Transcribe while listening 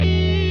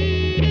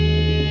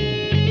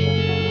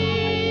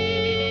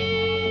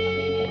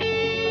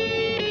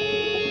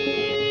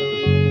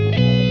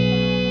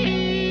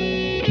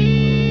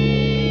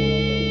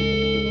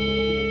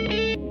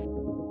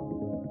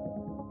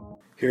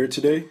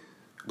today,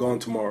 gone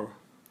tomorrow.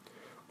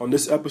 On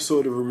this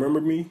episode of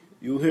Remember Me,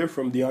 you'll hear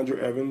from DeAndre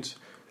Evans,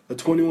 a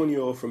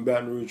 21-year-old from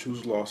Baton Rouge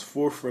who's lost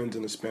 4 friends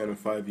in the span of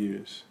 5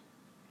 years.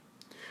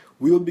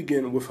 We'll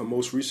begin with her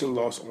most recent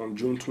loss on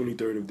June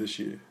 23rd of this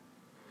year,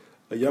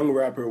 a young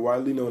rapper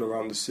widely known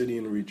around the city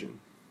and region.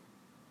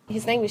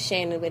 His name is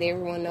Shannon, but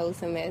everyone knows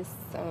him as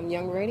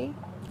Young Reddy.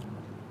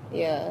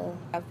 Yeah,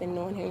 I've been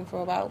knowing him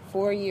for about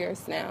 4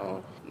 years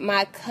now.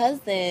 My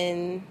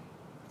cousin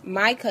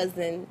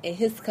and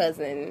his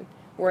cousin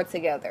were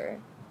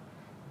together.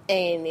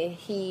 And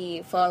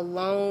for a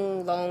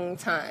long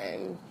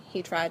time,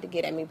 he tried to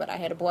get at me, but I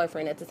had a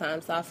boyfriend at the time.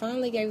 So I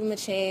finally gave him a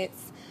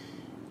chance,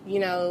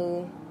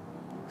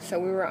 So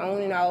we were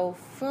on and off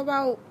for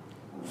about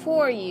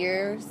 4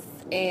 years.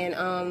 And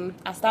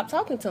I stopped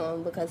talking to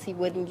him because he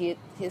wouldn't get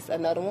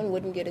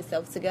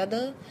himself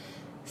together.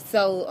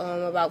 So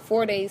about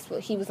 4 days,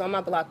 he was on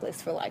my block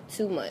list for like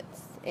 2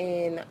 months.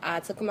 And I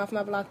took him off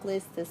my block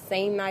list. The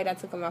same night I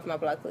took him off my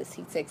block list,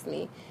 he texted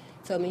me,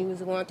 told me he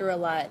was going through a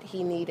lot.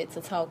 He needed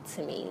to talk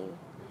to me.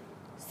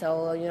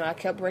 So, I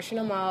kept brushing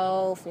him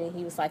off. And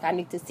he was like, I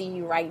need to see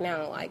you right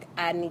now. Like,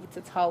 I need to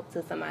talk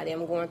to somebody.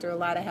 I'm going through a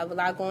lot. I have a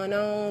lot going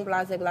on.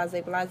 Blase,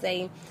 blase,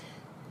 blase.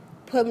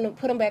 Put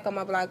him back on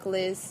my block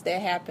list.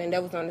 That happened.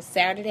 That was on a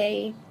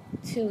Saturday.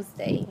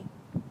 Tuesday,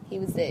 he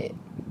was dead.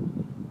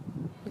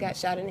 He got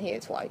shot in the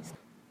head twice.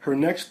 Her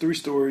next 3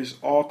 stories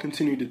all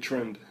continue to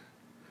trend.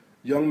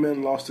 Young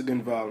men lost to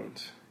gun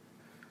violence.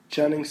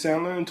 Channing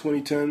Sandler in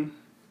 2010,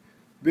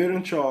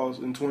 Bearden Charles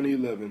in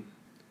 2011,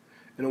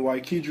 and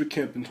Waikedra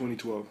Kemp in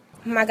 2012.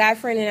 My guy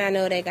friend and I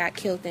know they got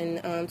killed in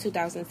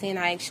 2010.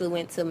 I actually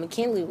went to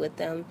McKinley with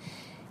them.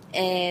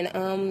 And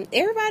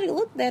everybody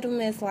looked at him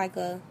as like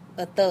a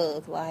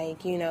thug,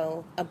 like,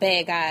 a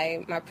bad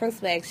guy. My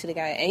principal actually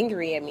got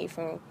angry at me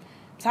from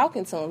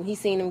talking to him. He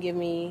seen him give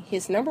me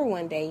his number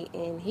one day,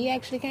 and he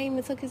actually came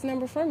and took his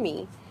number from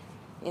me.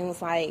 And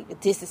was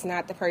like, this is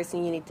not the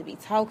person you need to be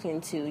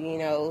talking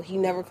to, he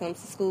never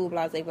comes to school,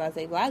 blase,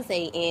 blase,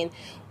 blase. And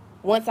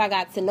once I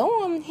got to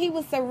know him, he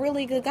was a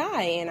really good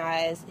guy.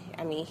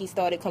 And he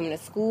started coming to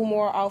school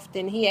more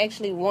often. He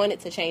actually wanted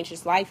to change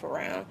his life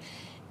around.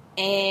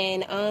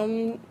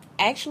 And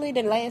actually,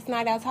 the last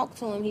night I talked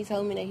to him, he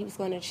told me that he was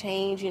going to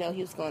change, he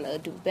was going to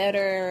do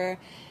better.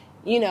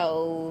 In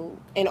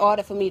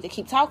order for me to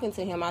keep talking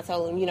to him, I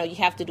told him, you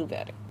have to do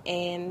better.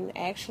 And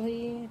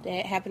actually,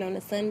 that happened on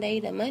a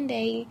Sunday. The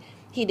Monday,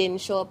 he didn't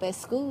show up at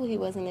school. He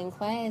wasn't in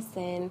class.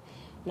 And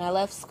when I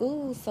left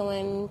school,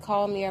 someone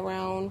called me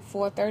around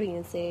 4:30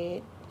 and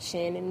said,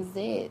 Shannon's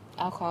dead.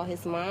 I called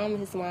his mom.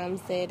 His mom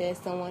said that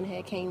someone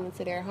had came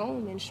into their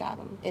home and shot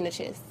him in the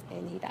chest,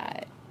 and he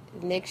died.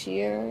 Next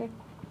year, a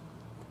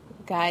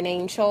guy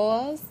named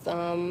Charles,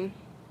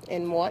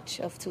 in March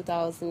of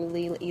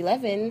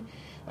 2011,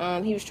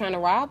 he was trying to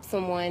rob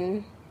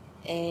someone,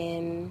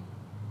 and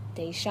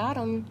they shot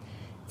him.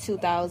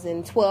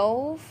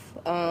 2012,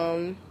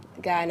 a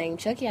guy named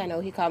Chucky, I know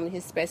he called me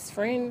his best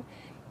friend.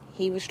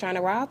 He was trying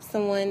to rob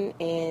someone,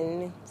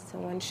 and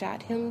someone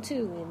shot him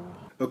too.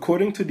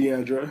 According to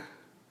DeAndre,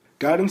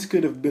 guidance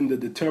could have been the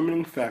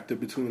determining factor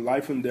between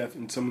life and death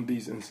in some of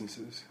these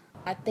instances.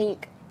 I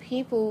think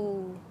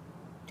people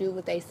do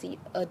what they see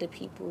other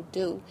people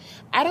do.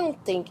 I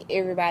don't think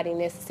everybody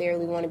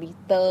necessarily want to be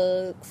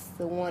thugs,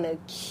 want to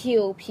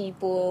kill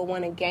people,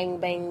 want to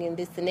gangbang and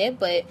this and that,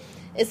 but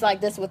it's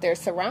like that's what they're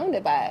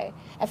surrounded by.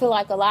 I feel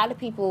like a lot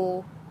of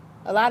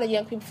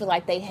young people feel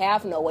like they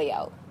have no way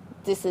out.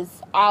 This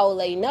is all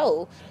they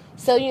know.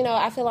 So,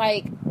 I feel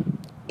like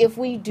if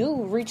we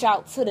do reach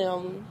out to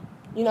them,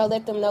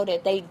 let them know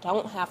that they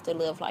don't have to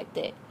live like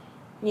that.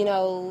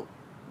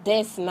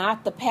 That's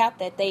not the path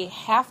that they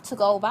have to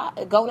go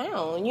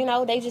down.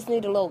 They just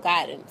need a little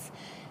guidance.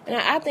 And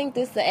I think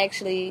I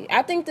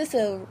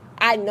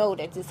know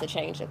that this will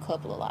change a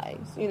couple of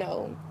lives.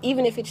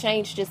 Even if it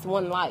changed just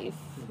one life,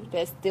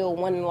 there's still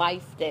one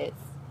life that's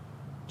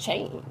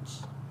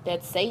changed,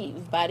 that's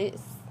saved by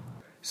this.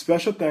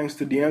 Special thanks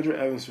to DeAndre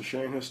Evans for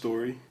sharing her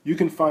story. You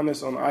can find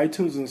us on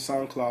iTunes and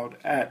SoundCloud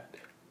at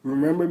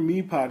Remember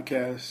Me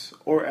Podcast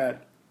or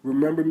at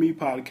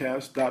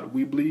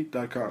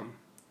remembermepodcast.weebly.com.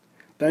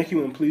 Thank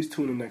you, and please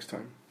tune in next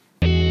time.